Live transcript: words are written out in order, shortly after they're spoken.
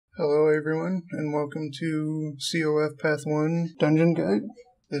Hello everyone, and welcome to CoF Path 1 Dungeon Guide.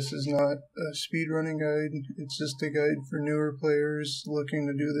 This is not a speedrunning guide, it's just a guide for newer players looking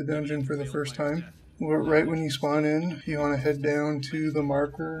to do the dungeon for the first time. Right when you spawn in, you want to head down to the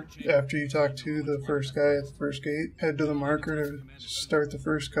marker after you talk to the first guy at the first gate. Head to the marker to start the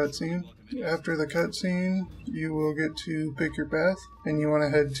first cutscene. After the cutscene, you will get to pick your path, and you want to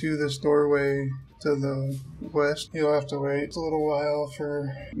head to this doorway to the west. You'll have to wait a little while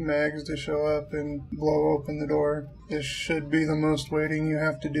for mags to show up and blow open the door. This should be the most waiting you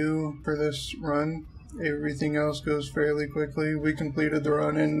have to do for this run. Everything else goes fairly quickly. We completed the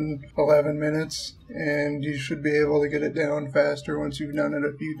run in 11 minutes, and you should be able to get it down faster once you've done it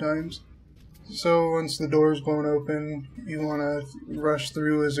a few times. So once the door's blown open, you want to rush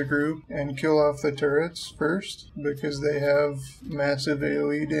through as a group and kill off the turrets first, because they have massive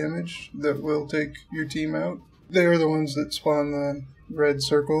AoE damage that will take your team out. They're the ones that spawn the red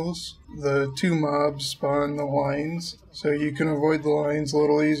circles. The two mobs spawn the lines, so you can avoid the lines a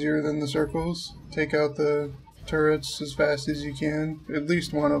little easier than the circles. Take out the turrets as fast as you can, at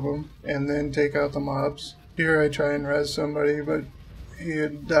least one of them, and then take out the mobs. Here I try and res somebody, but he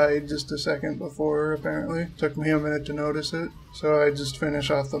had died just a second before, apparently. Took me a minute to notice it. So I just finish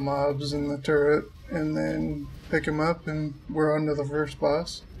off the mobs and the turret, and then pick him up, and we're on to the first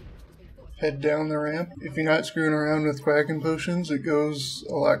boss. Head down the ramp. If you're not screwing around with quacking potions, it goes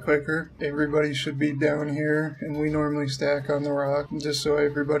a lot quicker. Everybody should be down here, and we normally stack on the rock, just so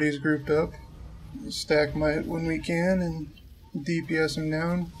everybody's grouped up. Stack might when we can, and DPS him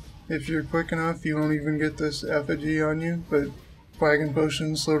down. If you're quick enough, you won't even get this effigy on you, but Quaggin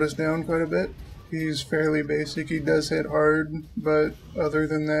potions slowed us down quite a bit. He's fairly basic. He does hit hard, but other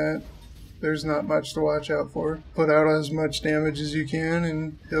than that, there's not much to watch out for. Put out as much damage as you can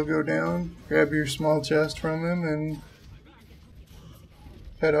and he'll go down. Grab your small chest from him and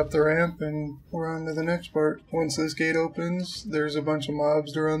head up the ramp, and we're on to the next part. Once this gate opens, there's a bunch of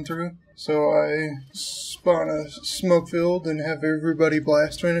mobs to run through. So I spawn a smoke field and have everybody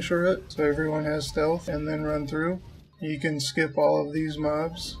blast finisher it, so everyone has stealth, and then run through. You can skip all of these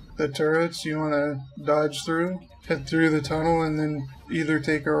mobs. The turrets you want to dodge through. Head through the tunnel and then either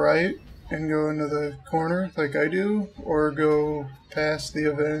take a right and go into the corner like I do, or go past the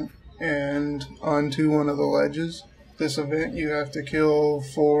event and onto one of the ledges. This event you have to kill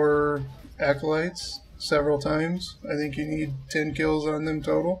 4 acolytes several times. I think you need 10 kills on them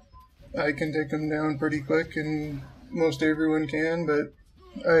total. I can take them down pretty quick, and most everyone can, but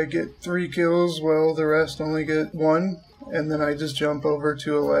I get 3 kills while the rest only get 1, and then I just jump over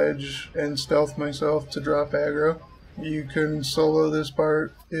to a ledge and stealth myself to drop aggro. You can solo this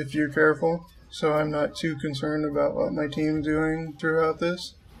part if you're careful, so I'm not too concerned about what my team's doing throughout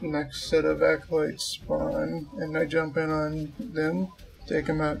this. Next set of acolytes spawn, and I jump in on them, take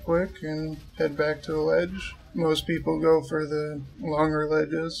them out quick, and head back to the ledge. Most people go for the longer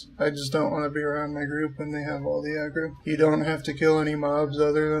ledges. I just don't want to be around my group when they have all the aggro. You don't have to kill any mobs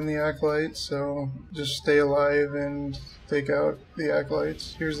other than the acolytes, so just stay alive and take out the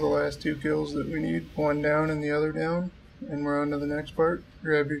acolytes. Here's the last 2 kills that we need. One down and the other down, and we're on to the next part.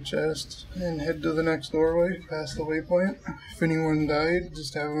 Grab your chest and head to the next doorway, past the waypoint. If anyone died,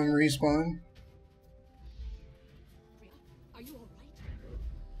 just have them respawn.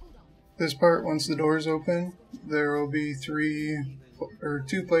 This part, once the doors open, there will be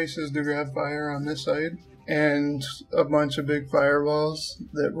 2 places to grab fire on this side, and a bunch of big fireballs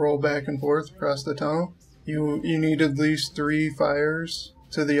that roll back and forth across the tunnel. You need at least 3 fires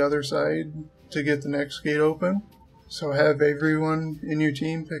to the other side to get the next gate open. So have everyone in your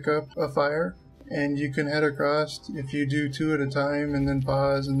team pick up a fire, and you can head across. If you do 2 at a time and then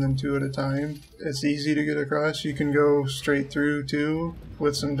pause and then 2 at a time, it's easy to get across. You can go straight through 2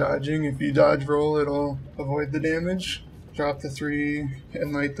 with some dodging. If you dodge roll, it'll avoid the damage. Drop the 3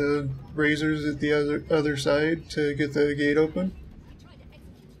 and light the braziers at the other side to get the gate open.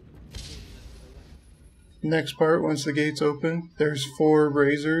 Next part, once the gate's open, there's 4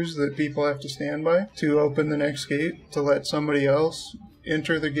 braziers that people have to stand by to open the next gate, to let somebody else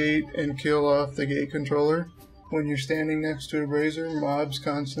enter the gate and kill off the gate controller. When you're standing next to a brazier, mobs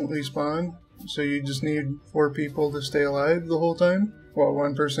constantly spawn, so you just need 4 people to stay alive the whole time while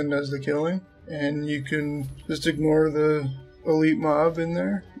 1 person does the killing. And you can just ignore the elite mob in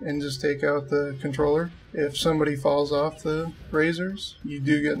there and just take out the controller. If somebody falls off the braziers, you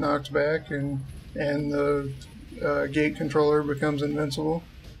do get knocked back, and the gate controller becomes invincible.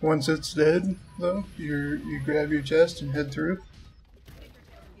 Once it's dead, though, you grab your chest and head through.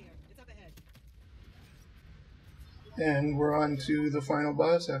 And we're on to the final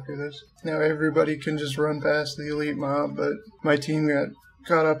boss after this. Now everybody can just run past the elite mob, but my team got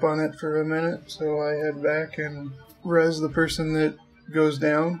caught up on it for a minute, so I head back and res the person that goes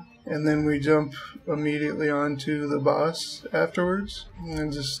down, and then we jump immediately onto the boss afterwards,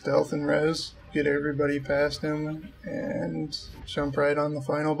 and just stealth and res, get everybody past him, and jump right on the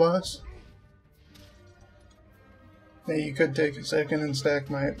final boss. Now you could take a second and stack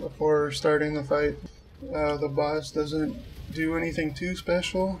might before starting the fight. The boss doesn't do anything too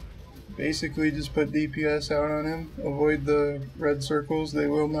special. Basically just put DPS out on him. Avoid the red circles, they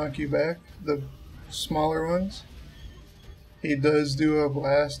will knock you back, the smaller ones. He does do a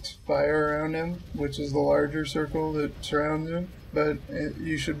blast fire around him, which is the larger circle that surrounds him, but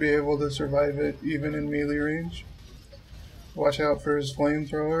you should be able to survive it even in melee range. Watch out for his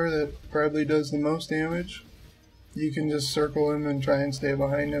flamethrower, that probably does the most damage. You can just circle him and try and stay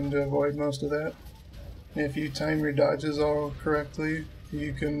behind him to avoid most of that. If you time your dodges all correctly,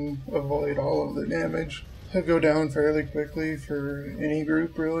 you can avoid all of the damage. He'll go down fairly quickly for any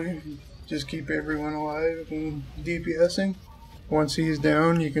group, really. Just keep everyone alive and DPSing. Once he's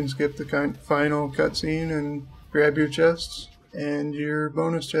down, you can skip the final cutscene and grab your chests and your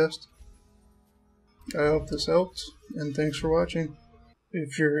bonus chest. I hope this helped, and thanks for watching.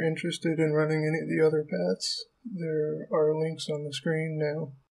 If you're interested in running any of the other paths, there are links on the screen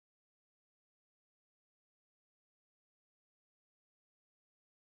now.